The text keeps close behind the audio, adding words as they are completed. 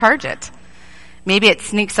charge it. Maybe it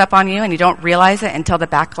sneaks up on you and you don't realize it until the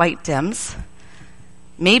backlight dims.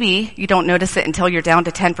 Maybe you don't notice it until you're down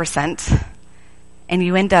to 10% and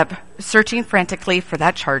you end up searching frantically for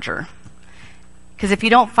that charger. Because if you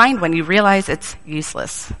don't find one, you realize it's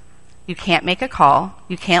useless. You can't make a call.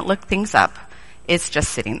 You can't look things up. It's just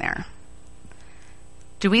sitting there.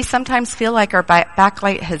 Do we sometimes feel like our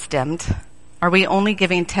backlight has dimmed? Are we only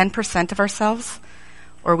giving 10% of ourselves?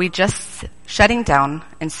 Or are we just shutting down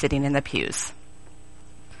and sitting in the pews?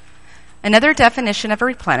 Another definition of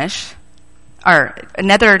recharge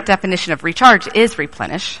is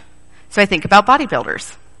replenish. So I think about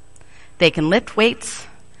bodybuilders. They can lift weights.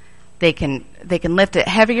 They can lift it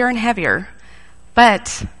heavier and heavier.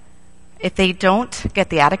 But if they don't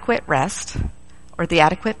get the adequate rest or the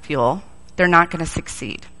adequate fuel, they're not going to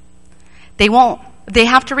succeed. They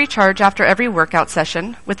have to recharge after every workout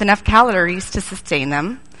session with enough calories to sustain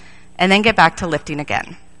them and then get back to lifting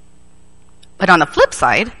again. But on the flip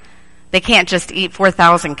side, they can't just eat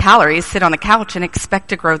 4,000 calories, sit on the couch, and expect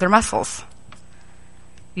to grow their muscles.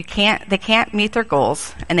 They can't meet their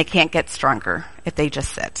goals, and they can't get stronger if they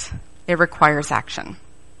just sit. It requires action.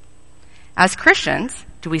 As Christians,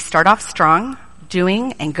 do we start off strong,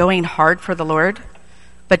 doing and going hard for the Lord,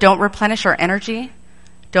 but don't replenish our energy?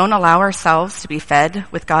 Don't allow ourselves to be fed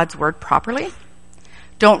with God's word properly?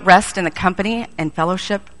 Don't rest in the company and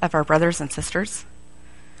fellowship of our brothers and sisters?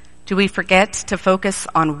 Do we forget to focus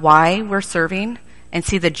on why we're serving and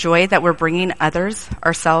see the joy that we're bringing others,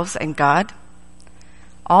 ourselves, and God?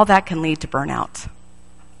 All that can lead to burnout.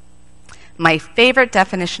 My favorite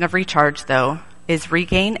definition of recharge, though, is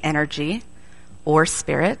regain energy or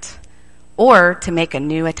spirit or to make a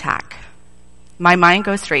new attack. My mind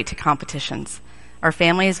goes straight to competitions. Our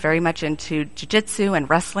family is very much into jiu-jitsu and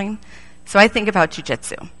wrestling, so I think about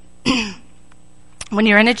jiu-jitsu. When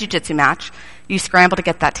you're in a jiu-jitsu match, you scramble to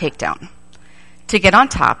get that takedown, to get on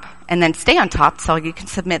top, and then stay on top so you can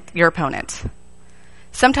submit your opponent.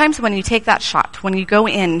 Sometimes when you take that shot, when you go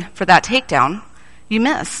in for that takedown, you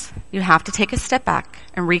miss. You have to take a step back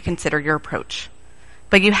and reconsider your approach.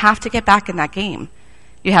 But you have to get back in that game.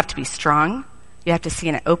 You have to be strong, you have to see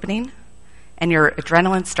an opening, and your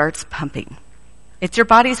adrenaline starts pumping. It's your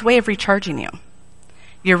body's way of recharging you.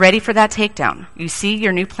 You're ready for that takedown. You see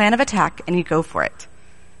your new plan of attack, and you go for it.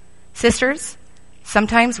 Sisters,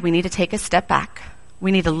 sometimes we need to take a step back.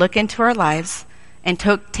 We need to look into our lives and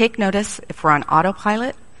take notice if we're on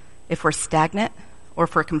autopilot, if we're stagnant, or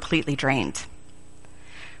if we're completely drained.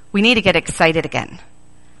 We need to get excited again.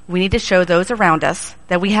 We need to show those around us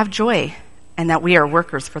that we have joy and that we are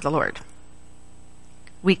workers for the Lord.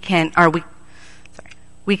 We can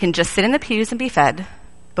just sit in the pews and be fed,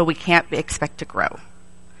 but we can't expect to grow.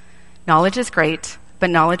 Knowledge is great, but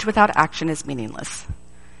knowledge without action is meaningless.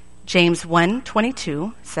 James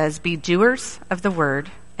 1:22 says, "Be doers of the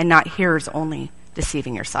word and not hearers only,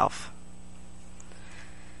 deceiving yourself."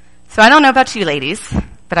 So I don't know about you ladies,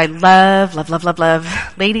 but I love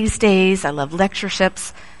ladies' days. I love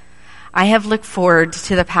lectureships. I have looked forward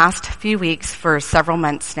to the past few weeks for several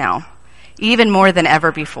months now, even more than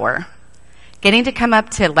ever before. Getting to come up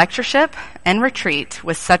to lectureship and retreat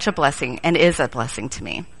was such a blessing and is a blessing to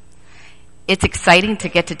me. It's exciting to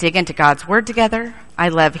get to dig into God's word together. I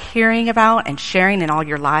love hearing about and sharing in all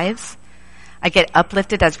your lives. I get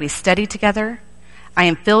uplifted as we study together. I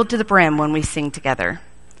am filled to the brim when we sing together.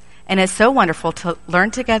 And it's so wonderful to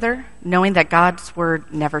learn together, knowing that God's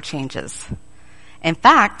word never changes. In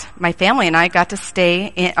fact, my family and I got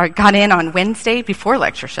in on Wednesday before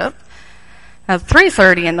lectureship,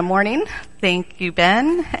 3:30 in the morning. Thank you,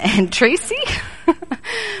 Ben and Tracy.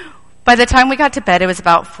 By the time we got to bed, it was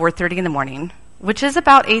about 4:30 in the morning, which is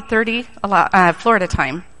about 8:30 Florida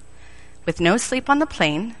time. With no sleep on the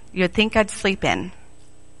plane, you would think I'd sleep in.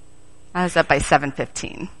 I was up by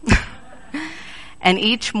 7:15. And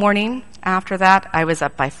each morning after that, I was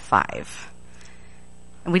up by 5.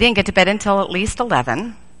 And we didn't get to bed until at least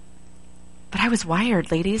 11. But I was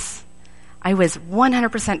wired, ladies. I was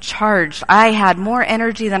 100% charged. I had more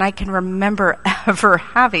energy than I can remember ever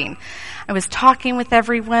having. I was talking with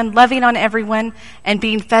everyone, loving on everyone, and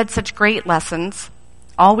being fed such great lessons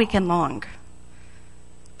all weekend long.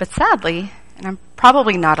 But sadly, and I'm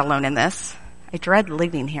probably not alone in this, I dread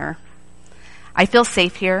leaving here. I feel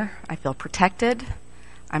safe here. I feel protected.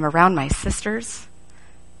 I'm around my sisters.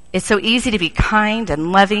 It's so easy to be kind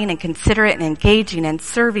and loving and considerate and engaging and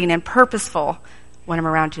serving and purposeful when I'm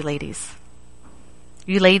around you ladies.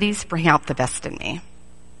 You ladies bring out the best in me.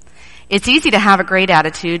 It's easy to have a great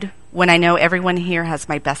attitude when I know everyone here has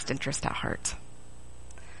my best interest at heart.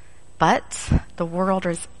 But the world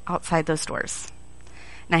is outside those doors.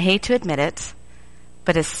 And I hate to admit it,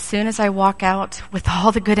 But as soon as I walk out with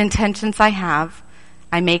all the good intentions I have,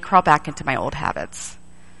 I may crawl back into my old habits.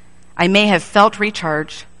 I may have felt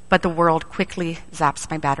recharged, but the world quickly zaps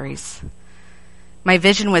my batteries. My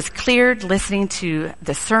vision was cleared listening to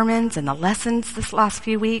the sermons and the lessons this last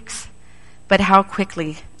few weeks, but how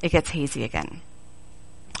quickly it gets hazy again.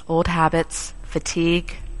 Old habits,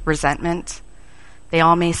 fatigue, resentment, they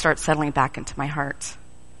all may start settling back into my heart.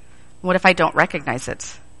 What if I don't recognize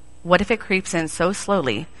it? What if it creeps in so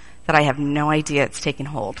slowly that I have no idea it's taking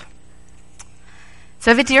hold?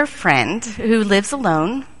 So I have a dear friend who lives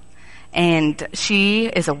alone, and she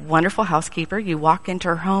is a wonderful housekeeper. You walk into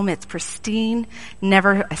her home, it's pristine,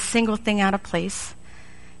 never a single thing out of place.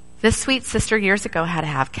 This sweet sister years ago had to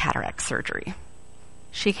have cataract surgery.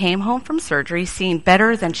 She came home from surgery seeing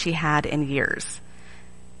better than she had in years.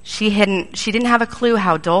 She didn't have a clue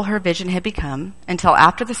how dull her vision had become until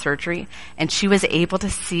after the surgery, and she was able to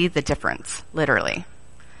see the difference, literally.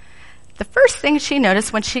 The first thing she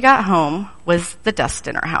noticed when she got home was the dust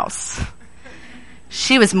in her house.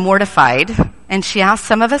 She was mortified, and she asked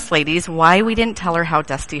some of us ladies why we didn't tell her how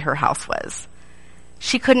dusty her house was.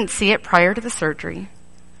 She couldn't see it prior to the surgery.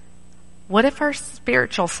 What if our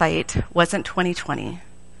spiritual sight wasn't 20/20?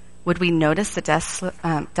 Would we notice the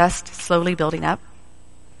dust slowly building up?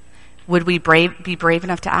 Would we be brave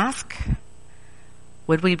enough to ask?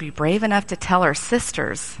 Would we be brave enough to tell our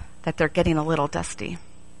sisters that they're getting a little dusty?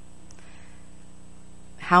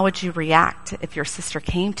 How would you react if your sister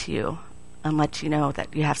came to you and let you know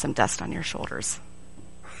that you have some dust on your shoulders?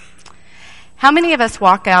 How many of us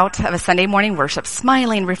walk out of a Sunday morning worship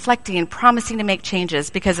smiling, reflecting, promising to make changes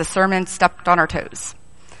because a sermon stepped on our toes,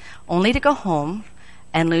 only to go home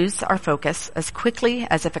and lose our focus as quickly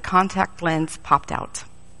as if a contact lens popped out?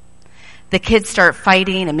 The kids start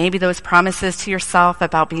fighting, and maybe those promises to yourself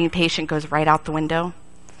about being patient goes right out the window.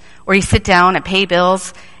 Or you sit down and pay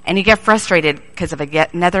bills, and you get frustrated because of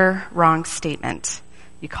yet another wrong statement.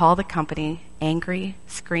 You call the company angry,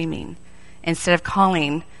 screaming, instead of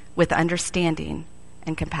calling with understanding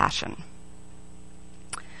and compassion.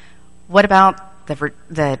 What about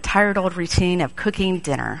the tired old routine of cooking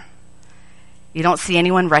dinner? You don't see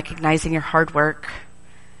anyone recognizing your hard work.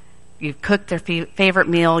 You've cooked their favorite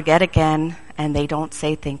meal yet again, and they don't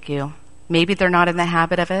say thank you. Maybe they're not in the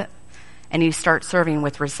habit of it, and you start serving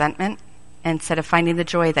with resentment instead of finding the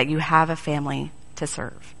joy that you have a family to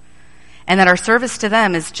serve. And that our service to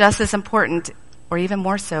them is just as important, or even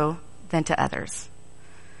more so, than to others.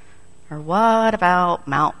 Or what about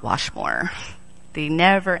Mount Washmore, the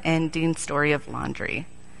never-ending story of laundry?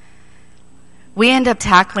 We end up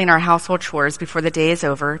tackling our household chores before the day is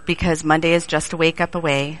over because Monday is just a wake-up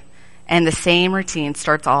away, and the same routine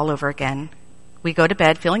starts all over again. We go to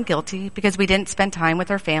bed feeling guilty because we didn't spend time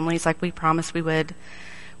with our families like we promised we would.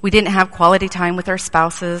 We didn't have quality time with our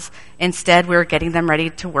spouses. Instead, we were getting them ready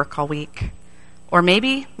to work all week. Or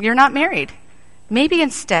maybe you're not married. Maybe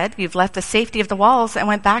instead you've left the safety of the walls and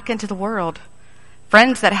went back into the world.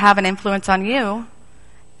 Friends that have an influence on you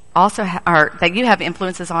that you have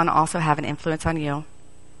influences on also have an influence on you.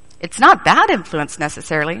 It's not bad influence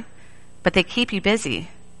necessarily, but they keep you busy.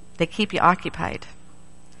 They keep you occupied.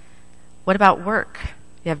 What about work?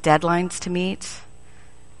 You have deadlines to meet.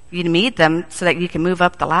 You meet them so that you can move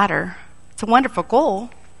up the ladder. It's a wonderful goal,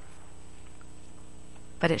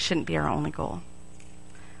 but it shouldn't be our only goal.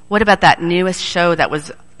 What about that newest show that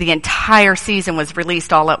was the entire season was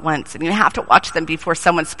released all at once, and you have to watch them before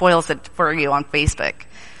someone spoils it for you on Facebook?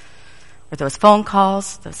 Or those phone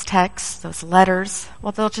calls, those texts, those letters,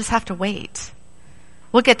 well, they'll just have to wait.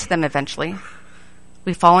 We'll get to them eventually.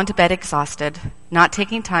 We fall into bed exhausted, not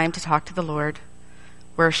taking time to talk to the Lord.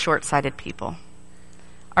 We're a short-sighted people.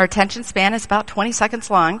 Our attention span is about 20 seconds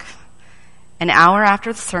long. An hour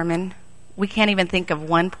after the sermon, we can't even think of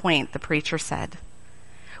one point the preacher said.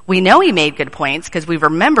 We know he made good points because we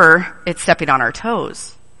remember it stepping on our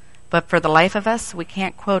toes. But for the life of us, we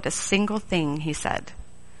can't quote a single thing he said.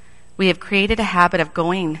 We have created a habit of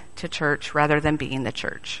going to church rather than being the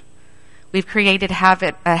church. We've created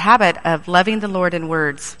a habit of loving the Lord in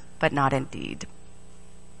words, but not in deed.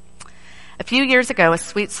 A few years ago, a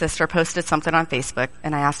sweet sister posted something on Facebook,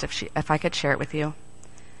 and I asked if I could share it with you.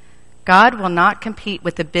 God will not compete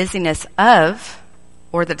with the busyness of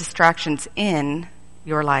or the distractions in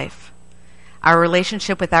your life. Our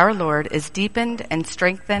relationship with our Lord is deepened and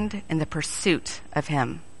strengthened in the pursuit of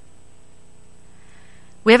Him.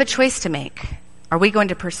 We have a choice to make. Are we going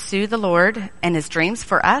to pursue the Lord and His dreams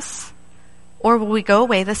for us? Or will we go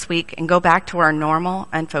away this week and go back to our normal,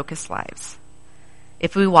 unfocused lives?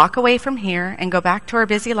 If we walk away from here and go back to our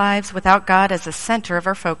busy lives without God as the center of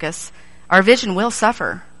our focus, our vision will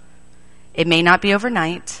suffer. It may not be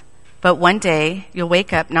overnight, but one day you'll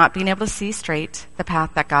wake up not being able to see straight the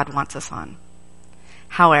path that God wants us on.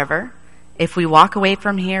 However, if we walk away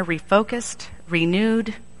from here refocused,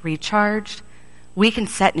 renewed, recharged, we can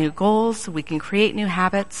set new goals, we can create new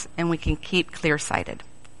habits, and we can keep clear-sighted.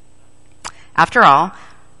 After all,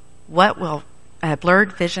 what will a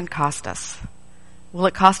blurred vision cost us? Will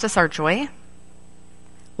it cost us our joy?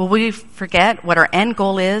 Will we forget what our end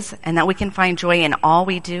goal is and that we can find joy in all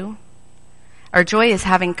we do? Our joy is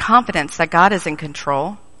having confidence that God is in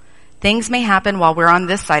control. Things may happen while we're on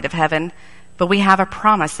this side of heaven, but we have a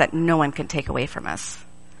promise that no one can take away from us.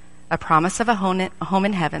 A promise of a home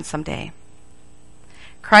in heaven someday.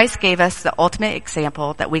 Christ gave us the ultimate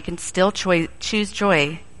example that we can still choose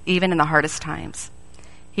joy even in the hardest times.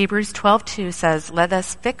 Hebrews 12:2 says, "Let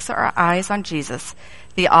us fix our eyes on Jesus,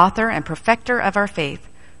 the author and perfecter of our faith,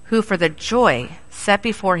 who for the joy set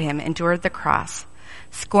before him endured the cross,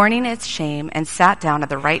 scorning its shame, and sat down at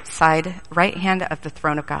the right hand of the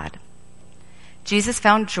throne of God." Jesus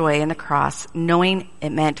found joy in the cross, knowing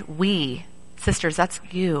it meant we, sisters, that's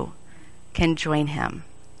you, can join him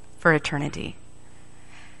for eternity.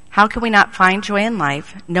 How can we not find joy in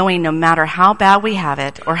life, knowing no matter how bad we have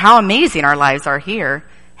it or how amazing our lives are here,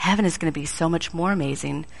 heaven is going to be so much more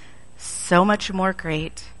amazing, so much more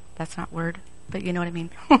great. That's not word, but you know what I mean.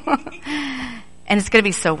 And it's going to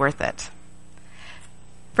be so worth it.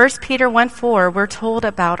 1 Peter 1:4, we're told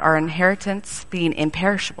about our inheritance being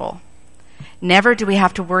imperishable. Never do we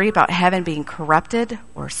have to worry about heaven being corrupted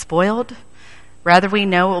or spoiled. Rather, we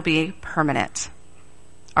know it will be permanent.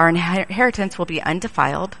 Our inheritance will be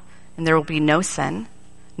undefiled, and there will be no sin,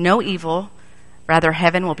 no evil. Rather,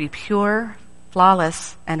 heaven will be pure,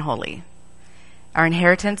 flawless, and holy. Our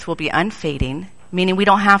inheritance will be unfading, meaning we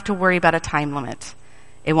don't have to worry about a time limit.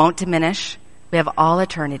 It won't diminish. We have all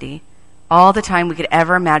eternity, all the time we could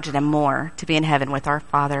ever imagine and more to be in heaven with our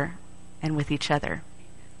Father and with each other.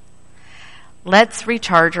 Let's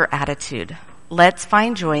recharge our attitude. Let's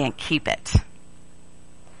find joy and keep it.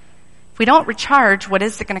 If we don't recharge, what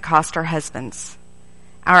is it going to cost our husbands?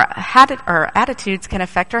 Our attitudes can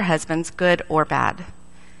affect our husbands, good or bad.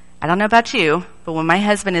 I don't know about you, but when my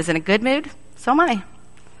husband is in a good mood, so am I.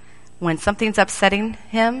 When something's upsetting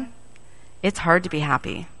him, it's hard to be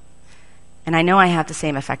happy. And I know I have the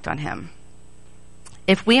same effect on him.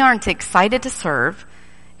 If we aren't excited to serve,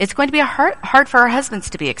 it's going to be hard for our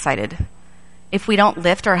husbands to be excited. If we don't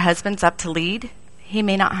lift our husbands up to lead, he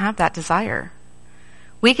may not have that desire.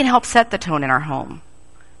 We can help set the tone in our home.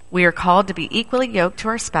 We are called to be equally yoked to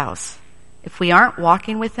our spouse. If we aren't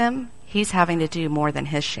walking with them, he's having to do more than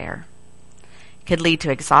his share. It could lead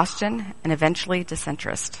to exhaustion and eventually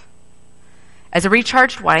disinterest. As a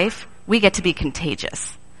recharged wife, we get to be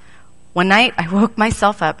contagious. One night, I woke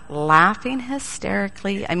myself up laughing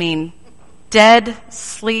hysterically. Dead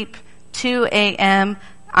sleep, 2 a.m.,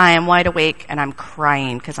 I am wide awake, and I'm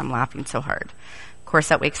crying because I'm laughing so hard. Of course,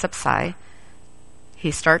 that wakes up Cy.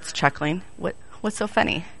 He starts chuckling. What's so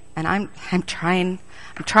funny? And I'm trying,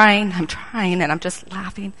 and I'm just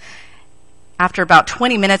laughing. After about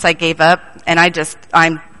 20 minutes, I gave up, and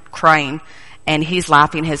I'm crying, and he's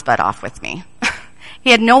laughing his butt off with me.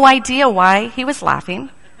 He had no idea why he was laughing,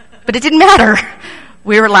 but it didn't matter.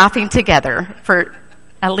 We were laughing together for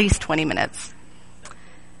at least 20 minutes.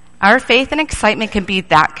 Our faith and excitement can be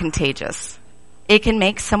that contagious. It can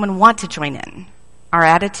make someone want to join in. Our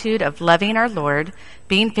attitude of loving our Lord,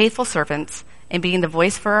 being faithful servants, and being the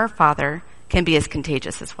voice for our Father can be as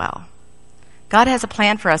contagious as well. God has a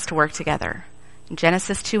plan for us to work together. In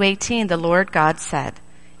Genesis 2:18, the Lord God said,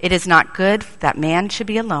 "It is not good that man should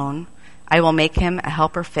be alone. I will make him a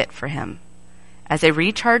helper fit for him." As a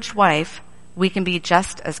recharged wife, we can be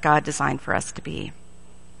just as God designed for us to be.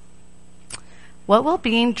 What will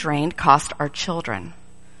being drained cost our children?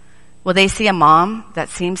 Will they see a mom that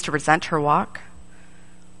seems to resent her walk?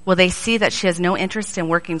 Will they see that she has no interest in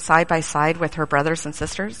working side by side with her brothers and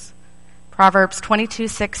sisters? Proverbs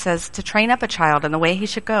 22:6 says, "To train up a child in the way he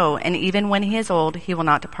should go, and even when he is old, he will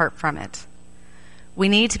not depart from it." We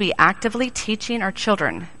need to be actively teaching our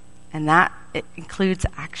children, and that includes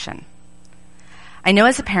action. I know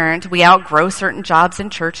as a parent, we outgrow certain jobs in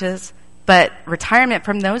churches, but retirement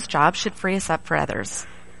from those jobs should free us up for others.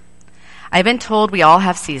 I've been told we all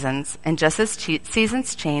have seasons, and just as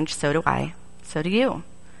seasons change, so do I. So do you.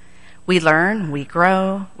 We learn, we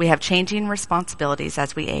grow, we have changing responsibilities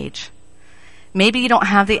as we age. Maybe you don't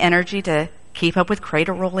have the energy to keep up with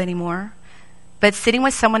Cradle Roll anymore, but sitting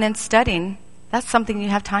with someone and studying, that's something you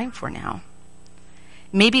have time for now.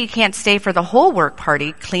 Maybe you can't stay for the whole work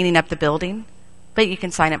party cleaning up the building, but you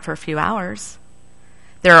can sign up for a few hours.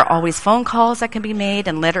 There are always phone calls that can be made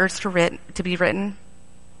and letters to be written.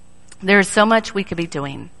 There is so much we could be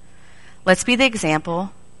doing. Let's be the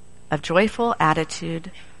example of joyful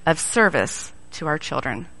attitude of service to our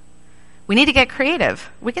children. We need to get creative.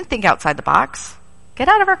 We can think outside the box. Get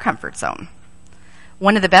out of our comfort zone.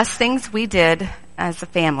 One of the best things we did as a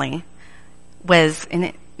family was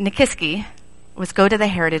in Nikiski was go to the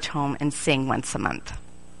Heritage Home and sing once a month.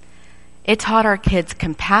 It taught our kids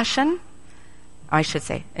compassion. I should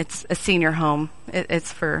say, it's a senior home.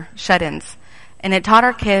 It's for shut-ins. And it taught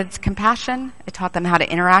our kids compassion. It taught them how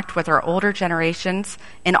to interact with our older generations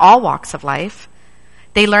in all walks of life.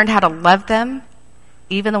 They learned how to love them,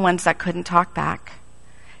 even the ones that couldn't talk back.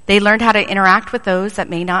 They learned how to interact with those that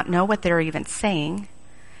may not know what they're even saying.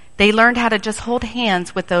 They learned how to just hold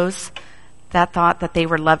hands with those that thought that they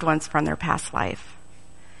were loved ones from their past life.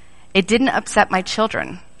 It didn't upset my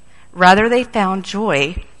children. Rather, they found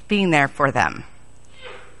joy being there for them.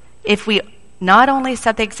 If we not only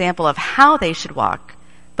set the example of how they should walk,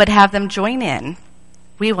 but have them join in,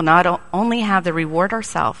 we will not only have the reward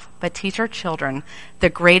ourselves, but teach our children the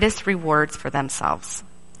greatest rewards for themselves.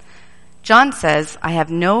 John says, I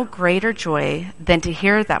have no greater joy than to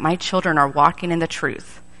hear that my children are walking in the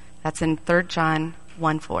truth. That's in 3 John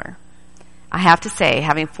 1:4. I have to say,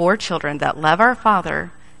 having 4 children that love our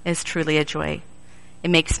Father is truly a joy.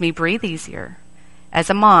 It makes me breathe easier.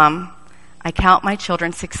 As a mom, I count my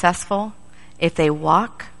children successful if they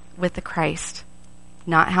walk with the Christ.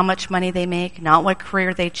 Not how much money they make, not what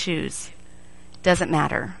career they choose. Doesn't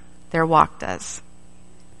matter. Their walk does.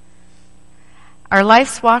 Our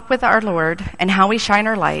life's walk with our Lord and how we shine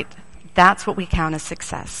our light, that's what we count as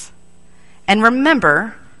success. And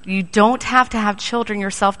remember, you don't have to have children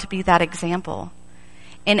yourself to be that example.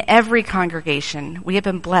 In every congregation we have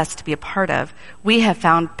been blessed to be a part of, we have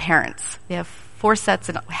found parents. We have 4 sets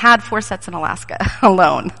in Alaska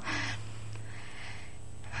alone.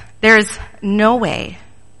 There's no way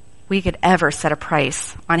we could ever set a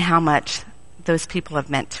price on how much those people have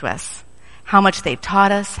meant to us, how much they've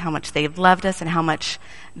taught us, how much they've loved us, and how much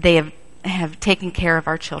they have taken care of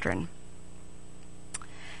our children.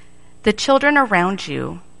 The children around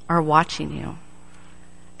you are watching you.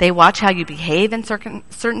 They watch how you behave in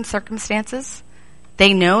certain circumstances.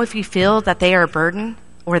 They know if you feel that they are a burden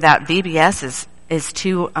or that VBS is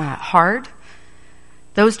too hard.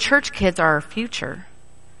 Those church kids are our future.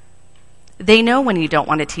 They know when you don't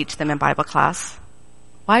want to teach them in Bible class.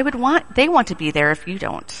 Why would they want to be there if you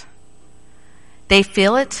don't? They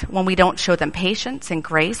feel it when we don't show them patience and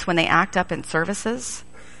grace when they act up in services.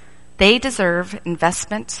 They deserve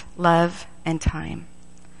investment, love, and time.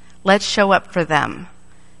 Let's show up for them.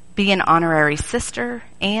 Be an honorary sister,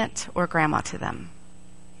 aunt, or grandma to them.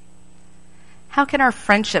 How can our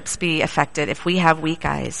friendships be affected if we have weak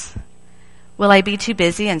eyes? Will I be too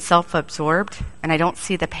busy and self-absorbed and I don't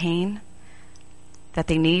see the pain that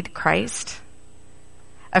they need Christ?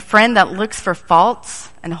 A friend that looks for faults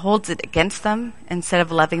and holds it against them instead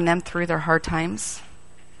of loving them through their hard times?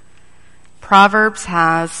 Proverbs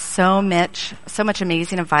has so much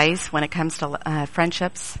amazing advice when it comes to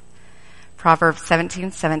friendships. Proverbs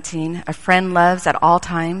 17:17, a friend loves at all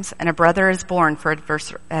times, and a brother is born for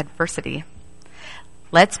adversity.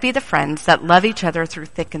 Let's be the friends that love each other through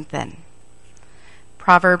thick and thin.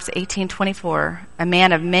 Proverbs 18:24, a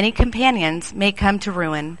man of many companions may come to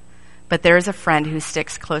ruin, but there is a friend who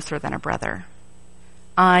sticks closer than a brother.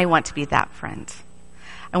 I want to be that friend.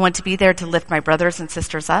 I want to be there to lift my brothers and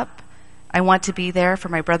sisters up. I want to be there for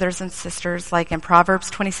my brothers and sisters, like in Proverbs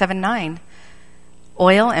 27:9.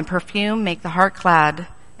 Oil and perfume make the heart glad,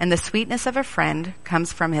 and the sweetness of a friend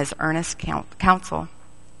comes from his earnest counsel.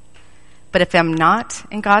 But if I'm not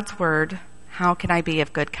in God's word, how can I be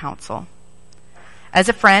of good counsel? As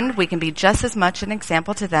a friend, we can be just as much an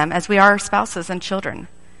example to them as we are our spouses and children.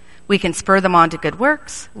 We can spur them on to good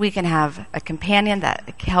works. We can have a companion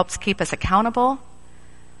that helps keep us accountable.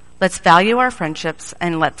 Let's value our friendships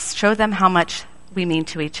and let's show them how much we mean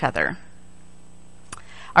to each other.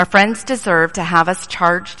 Our friends deserve to have us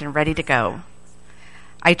charged and ready to go.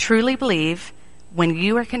 I truly believe when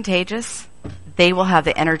you are contagious, they will have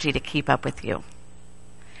the energy to keep up with you.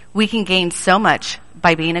 We can gain so much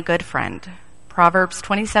by being a good friend. Proverbs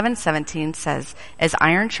 27:17 says, as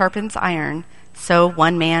iron sharpens iron, so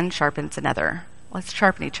one man sharpens another. Let's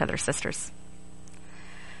sharpen each other, sisters.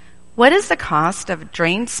 What is the cost of a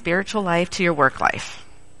drained spiritual life to your work life?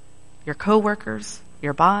 Your coworkers,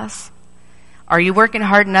 your boss? Are you working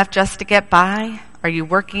hard enough just to get by? Are you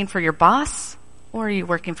working for your boss, or are you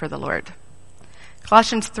working for the Lord?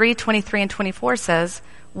 Colossians 3:23 and 24 says,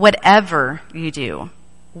 whatever you do,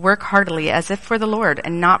 work heartily as if for the Lord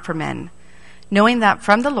and not for men, knowing that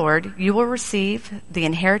from the Lord you will receive the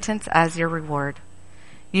inheritance as your reward.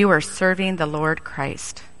 You are serving the Lord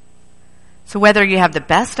Christ. So whether you have the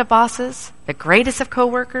best of bosses, the greatest of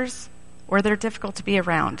coworkers, or they're difficult to be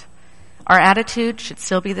around, our attitude should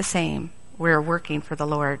still be the same. We're working for the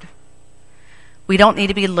Lord. We don't need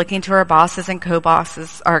to be looking to our bosses and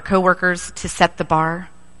co-bosses, our coworkers, to set the bar.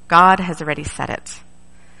 God has already set it.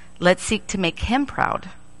 Let's seek to make him proud.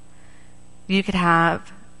 You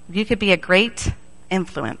could be a great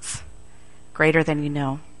influence, greater than you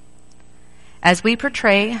know. As we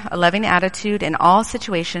portray a loving attitude in all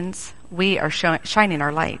situations, we are shining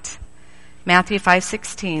our light. Matthew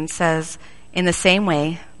 5:16 says, "In the same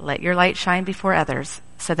way, let your light shine before others,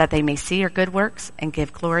 so that they may see your good works and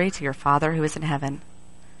give glory to your Father who is in heaven."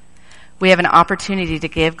 We have an opportunity to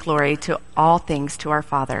give glory to all things to our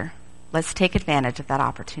Father. Let's take advantage of that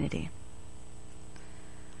opportunity.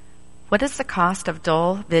 What is the cost of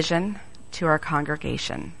dull vision to our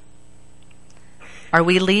congregation? Are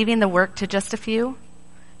we leaving the work to just a few?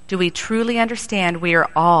 Do we truly understand we are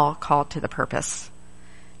all called to the purpose?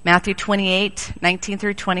 Matthew 28:19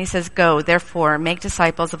 through 20 says, "Go, therefore, make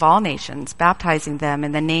disciples of all nations, baptizing them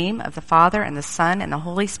in the name of the Father and the Son and the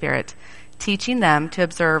Holy Spirit, teaching them to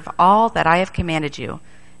observe all that I have commanded you.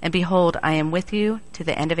 And behold, I am with you to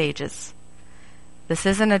the end of ages." This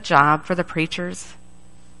isn't a job for the preachers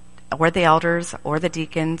or the elders or the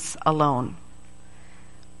deacons alone.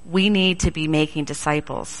 We need to be making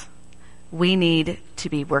disciples. We need to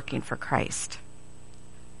be working for Christ.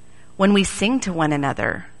 When we sing to one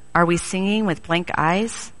another, are we singing with blank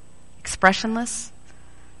eyes, expressionless?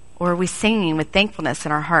 Or are we singing with thankfulness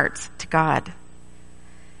in our hearts to God?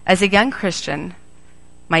 As a young Christian,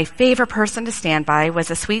 my favorite person to stand by was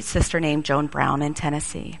a sweet sister named Joan Brown in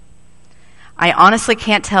Tennessee. I honestly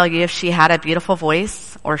can't tell you if she had a beautiful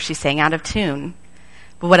voice or if she sang out of tune.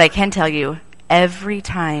 But what I can tell you, every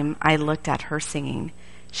time I looked at her singing,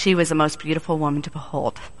 she was the most beautiful woman to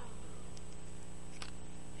behold.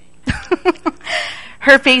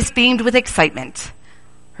 Her face beamed with excitement.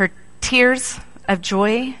 Her tears of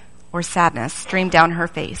joy or sadness streamed down her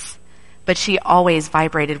face, but she always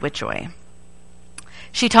vibrated with joy.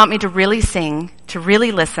 She taught me to really sing, to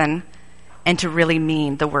really listen, and to really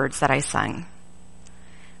mean the words that I sung.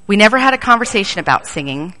 We never had a conversation about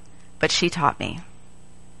singing, but she taught me.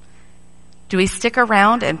 Do we stick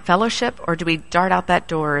around and fellowship, or do we dart out that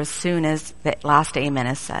door as soon as the last amen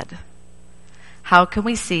is said? How can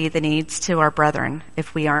we see the needs to our brethren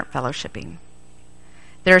if we aren't fellowshipping?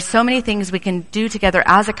 There are so many things we can do together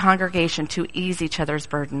as a congregation to ease each other's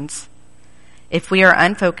burdens. If we are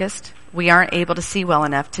unfocused, we aren't able to see well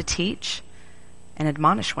enough to teach and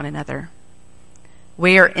admonish one another.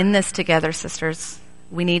 We are in this together, sisters.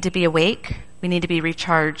 We need to be awake. We need to be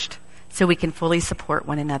recharged so we can fully support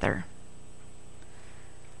one another.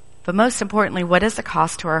 But most importantly, what is the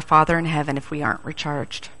cost to our Father in heaven if we aren't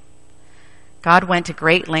recharged? God went to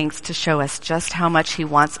great lengths to show us just how much he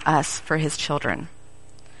wants us for his children.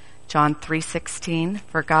 John 3:16,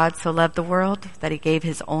 "For God so loved the world that he gave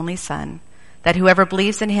his only Son, that whoever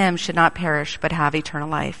believes in him should not perish but have eternal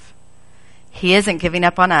life." He isn't giving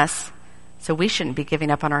up on us, so we shouldn't be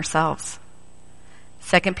giving up on ourselves.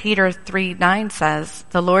 2 Peter 3:9 says,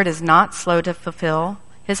 "The Lord is not slow to fulfill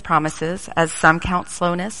his promises, as some count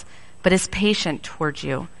slowness, but is patient towards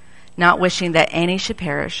you, not wishing that any should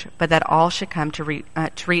perish, but that all should come to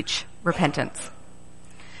reach repentance."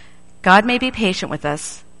 God may be patient with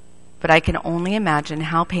us, but I can only imagine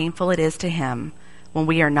how painful it is to him when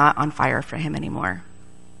we are not on fire for him anymore.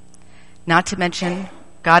 Not to mention,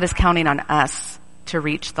 God is counting on us to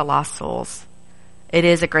reach the lost souls. It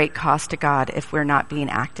is a great cost to God if we're not being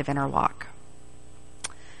active in our walk.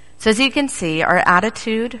 So as you can see, our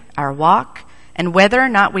attitude, our walk, and whether or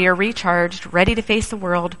not we are recharged, ready to face the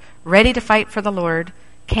world, ready to fight for the Lord,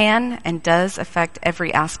 can and does affect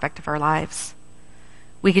every aspect of our lives.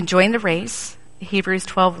 We can join the race. Hebrews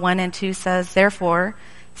 12:1 and 2 says, "Therefore,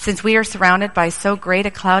 since we are surrounded by so great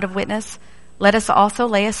a cloud of witness, let us also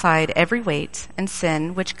lay aside every weight and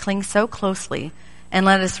sin which clings so closely, and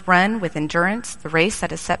let us run with endurance the race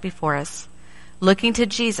that is set before us, looking to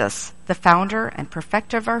Jesus, the founder and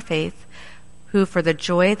perfecter of our faith, who for the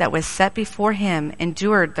joy that was set before him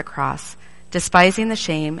endured the cross, despising the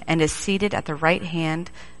shame, and is seated at the right hand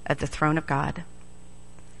of the throne of God."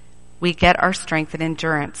 We get our strength and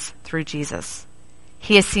endurance through Jesus.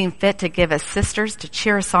 He has seen fit to give us sisters to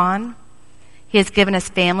cheer us on. He has given us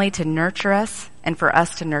family to nurture us and for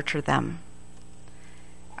us to nurture them.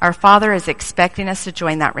 Our Father is expecting us to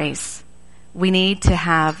join that race. We need to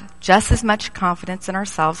have just as much confidence in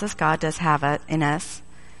ourselves as God does have it in us.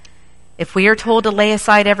 If we are told to lay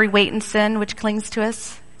aside every weight and sin which clings to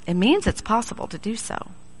us, it means it's possible to do so.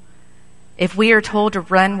 If we are told to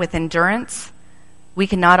run with endurance, we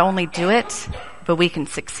can not only do it, but we can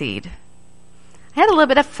succeed. I had a little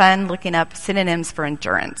bit of fun looking up synonyms for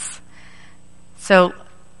endurance. So,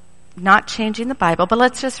 not changing the Bible, but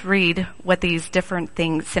let's just read what these different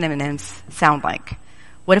synonyms sound like.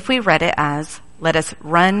 What if we read it as, let us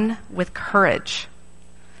run with courage.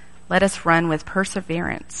 Let us run with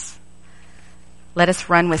perseverance. Let us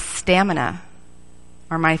run with stamina.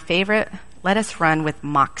 Or my favorite, let us run with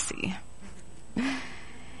moxie.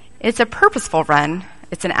 It's a purposeful run.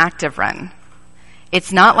 It's an active run.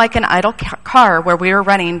 It's not like an idle car where we are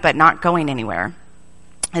running but not going anywhere.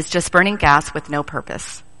 It's just burning gas with no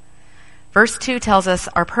purpose. Verse 2 tells us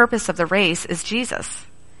our purpose of the race is Jesus.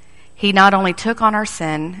 He not only took on our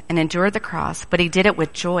sin and endured the cross, but he did it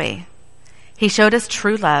with joy. He showed us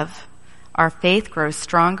true love. Our faith grows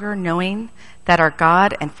stronger knowing that our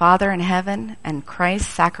God and Father in heaven and Christ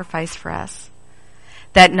sacrificed for us.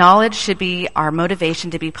 That knowledge should be our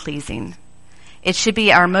motivation to be pleasing. It should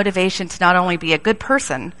be our motivation to not only be a good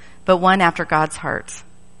person, but one after God's heart.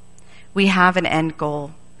 We have an end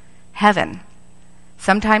goal, heaven.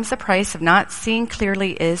 Sometimes the price of not seeing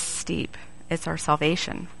clearly is steep. It's our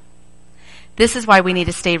salvation. This is why we need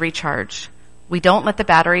to stay recharged. We don't let the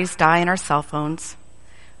batteries die in our cell phones.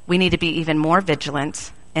 We need to be even more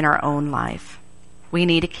vigilant in our own life. We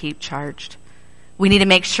need to keep charged. We need to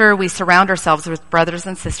make sure we surround ourselves with brothers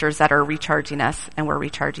and sisters that are recharging us and we're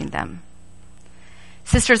recharging them.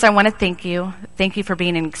 Sisters, I want to thank you. Thank you for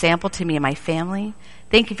being an example to me and my family.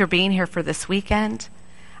 Thank you for being here for this weekend.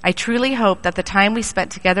 I truly hope that the time we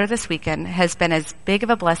spent together this weekend has been as big of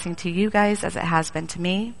a blessing to you guys as it has been to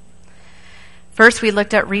me. First, we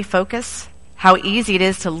looked at refocus, how easy it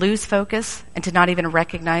is to lose focus and to not even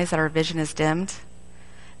recognize that our vision is dimmed.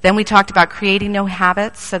 Then we talked about creating new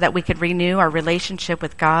habits so that we could renew our relationship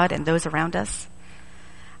with God and those around us.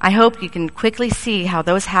 I hope you can quickly see how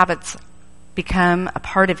those habits become a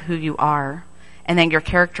part of who you are, and then your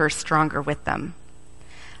character is stronger with them.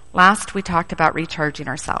 Last, we talked about recharging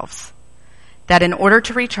ourselves. That in order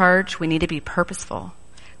to recharge, we need to be purposeful.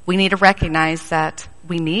 We need to recognize that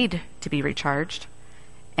we need to be recharged,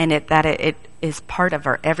 and that it is part of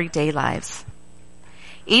our everyday lives.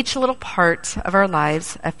 Each little part of our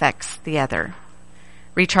lives affects the other.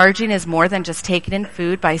 Recharging is more than just taking in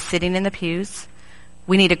food by sitting in the pews.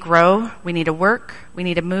 We need to grow, we need to work, we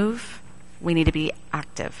need to move, we need to be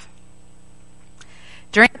active.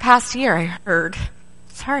 During the past year,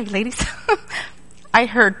 I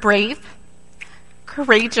heard brave,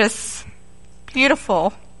 courageous,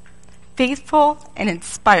 beautiful, faithful, and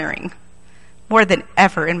inspiring more than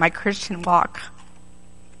ever in my Christian walk.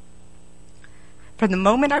 From the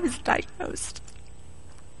moment I was diagnosed,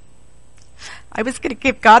 I was going to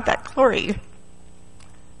give God that glory.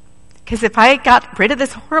 Because if I got rid of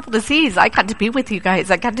this horrible disease, I got to be with you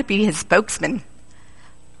guys. I got to be his spokesman.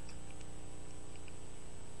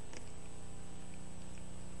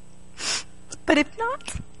 But if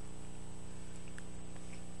not,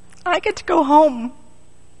 I get to go home.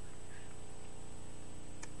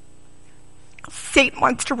 Satan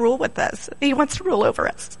wants to rule with us. He wants to rule over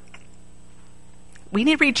us. We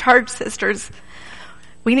need to recharge, sisters.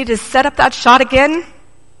 We need to set up that shot again.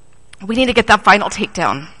 We need to get that final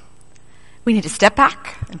takedown. We need to step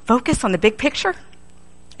back and focus on the big picture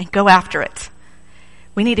and go after it.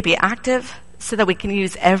 We need to be active so that we can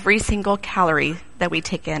use every single calorie that we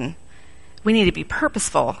take in. We need to be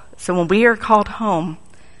purposeful so when we are called home,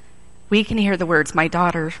 we can hear the words, my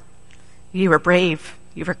daughter, you are brave,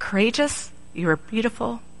 you are courageous, you are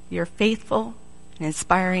beautiful, you are faithful and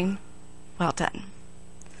inspiring. Well done.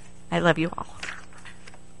 I love you all.